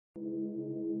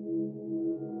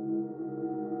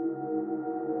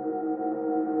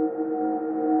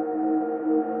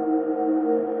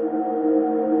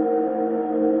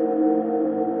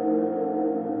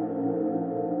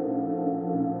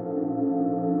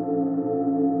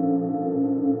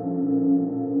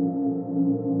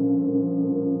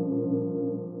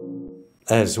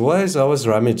As always, I was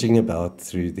rummaging about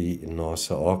through the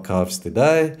NASA archives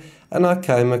today, and I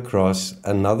came across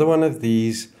another one of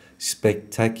these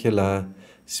spectacular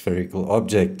spherical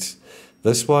objects.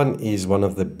 This one is one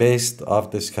of the best I've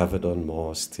discovered on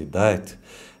Mars to date.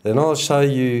 Then I'll show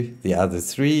you the other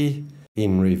three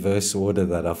in reverse order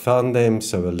that I found them,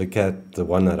 so we'll look at the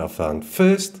one that I found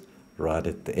first, right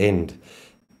at the end.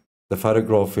 The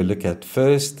photograph we look at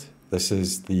first, this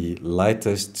is the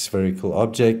latest spherical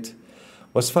object,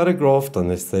 was photographed on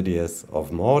the 30th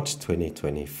of March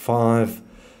 2025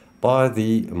 by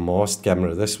the Mast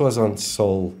Camera. This was on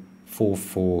Sol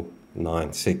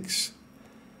 4496.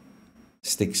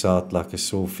 Sticks out like a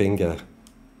sore finger.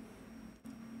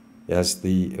 Here's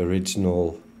the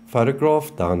original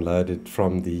photograph downloaded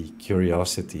from the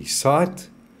Curiosity site.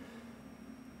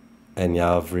 And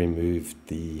now I've removed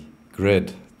the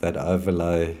grid, that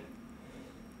overlay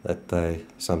that they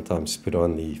sometimes put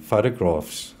on the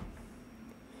photographs.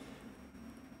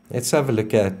 Let's have a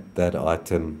look at that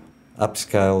item,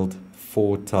 upscaled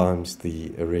 4 times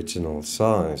the original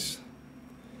size.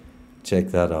 Check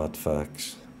that out,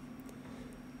 folks.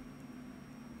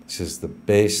 This is the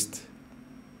best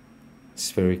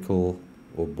spherical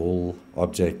or ball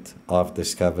object I've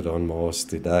discovered on Mars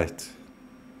to date.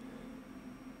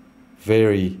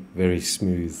 Very, very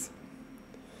smooth.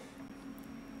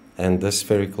 And this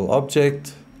spherical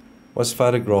object was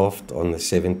photographed on the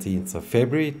 17th of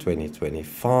February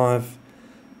 2025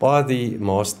 by the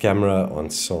Mast Camera on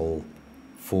Sol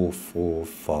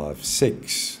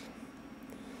 4456.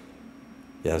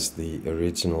 Here's the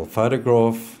original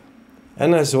photograph,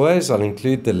 and as always I'll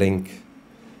include the link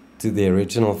to the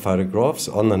original photographs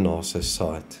on the NASA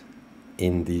site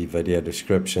in the video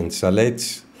description. So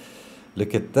let's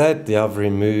look at that. I've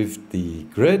removed the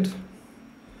grid.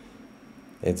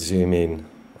 Let's zoom in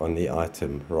on the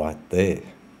item right there.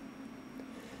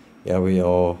 Here we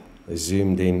are,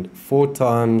 zoomed in 4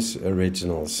 times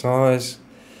original size,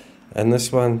 and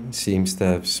this one seems to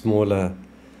have smaller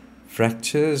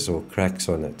fractures or cracks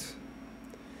on it.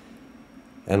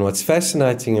 And what's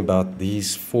fascinating about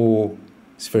these 4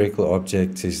 spherical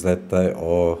objects is that they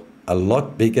are a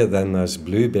lot bigger than those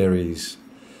blueberries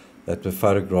that were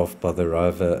photographed by the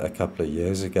Rover a couple of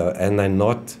years ago, and they're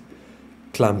not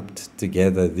clumped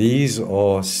together. These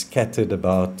are scattered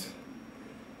about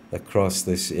across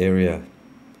this area,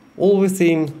 all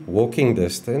within walking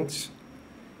distance.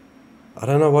 I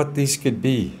don't know what these could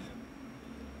be.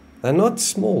 They're not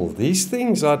small. These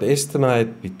things I'd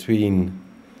estimate between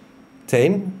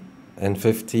 10 and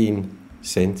 15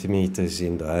 centimeters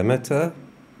in diameter.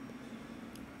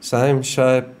 Same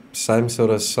shape, same sort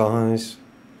of size.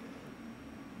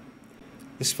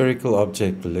 The spherical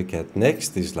object we'll look at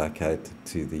next is located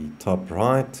to the top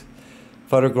right.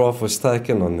 Photograph was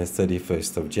taken on the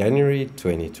 31st of January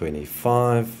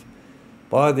 2025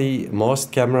 by the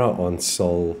Mast Camera on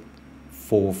Sol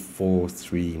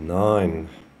 4439.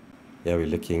 Here we're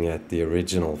looking at the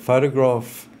original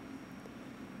photograph,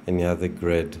 and now the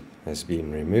grid has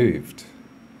been removed.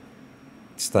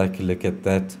 Let's take a look at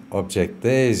that object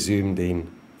there, zoomed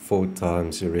in 4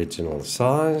 times original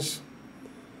size.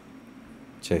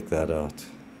 Check that out.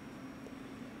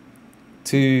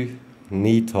 2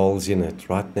 neat holes in it,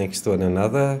 right next to one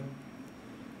another,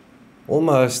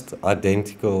 almost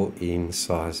identical in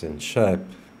size and shape.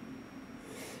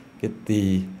 Get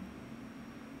the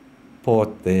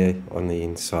part there on the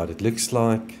inside. It looks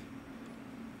like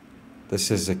this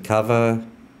is a cover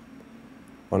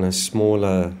on a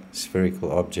smaller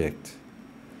spherical object.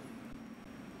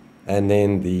 And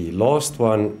then the last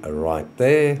one right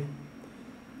there,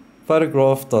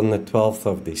 photographed on the 12th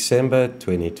of December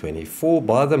 2024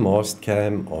 by the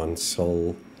Mastcam on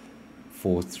Sol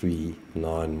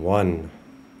 4391.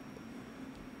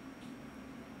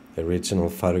 Original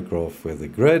photograph with a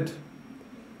grid,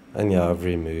 and yeah, I've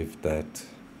removed that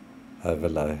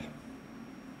overlay.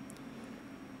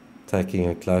 Taking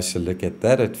a closer look at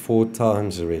that at 4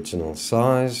 times original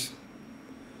size.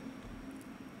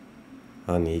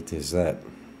 How neat is that?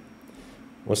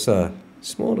 Also,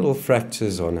 small little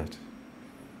fractures on it.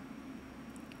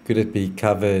 Could it be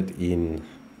covered in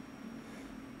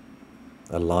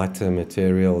a lighter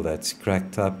material that's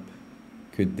cracked up?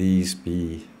 Could these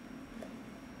be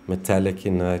metallic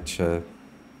in nature?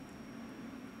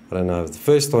 I don't know. The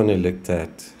first one we looked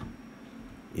at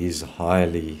is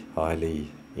highly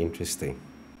interesting.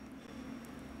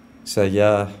 So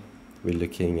yeah, we're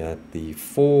looking at the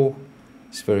 4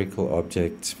 spherical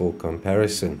objects for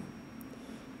comparison.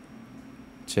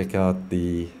 Check out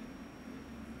the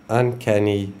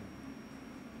uncanny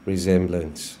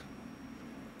resemblance,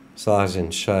 size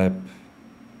and shape.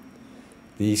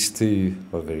 These two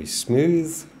are very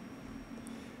smooth.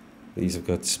 These have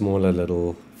got smaller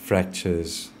little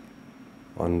fractures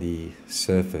on the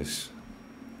surface.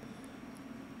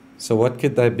 So what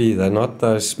could they be? They're not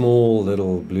those small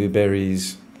little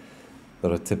blueberries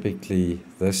that are typically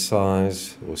this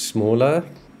size or smaller.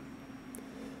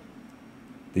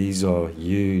 These are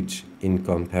huge in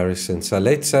comparison. So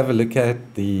let's have a look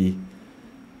at the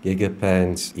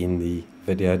Gigapans in the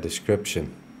video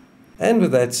description. And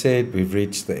with that said, we've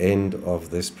reached the end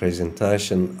of this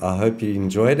presentation. I hope you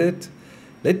enjoyed it.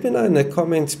 Let me know in the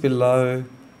comments below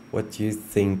what you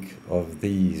think of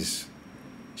these.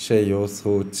 Share your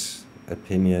thoughts,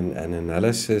 opinion and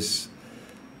analysis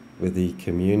with the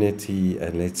community,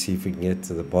 and let's see if we can get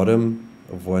to the bottom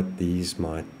of what these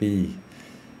might be.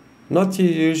 Not your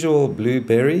usual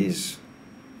blueberries.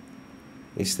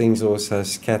 These things also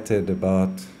scattered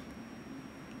about,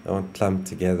 aren't clumped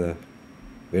together.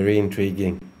 Very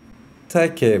intriguing.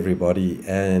 Take care everybody,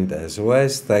 and as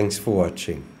always, thanks for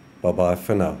watching. Bye bye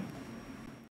for now.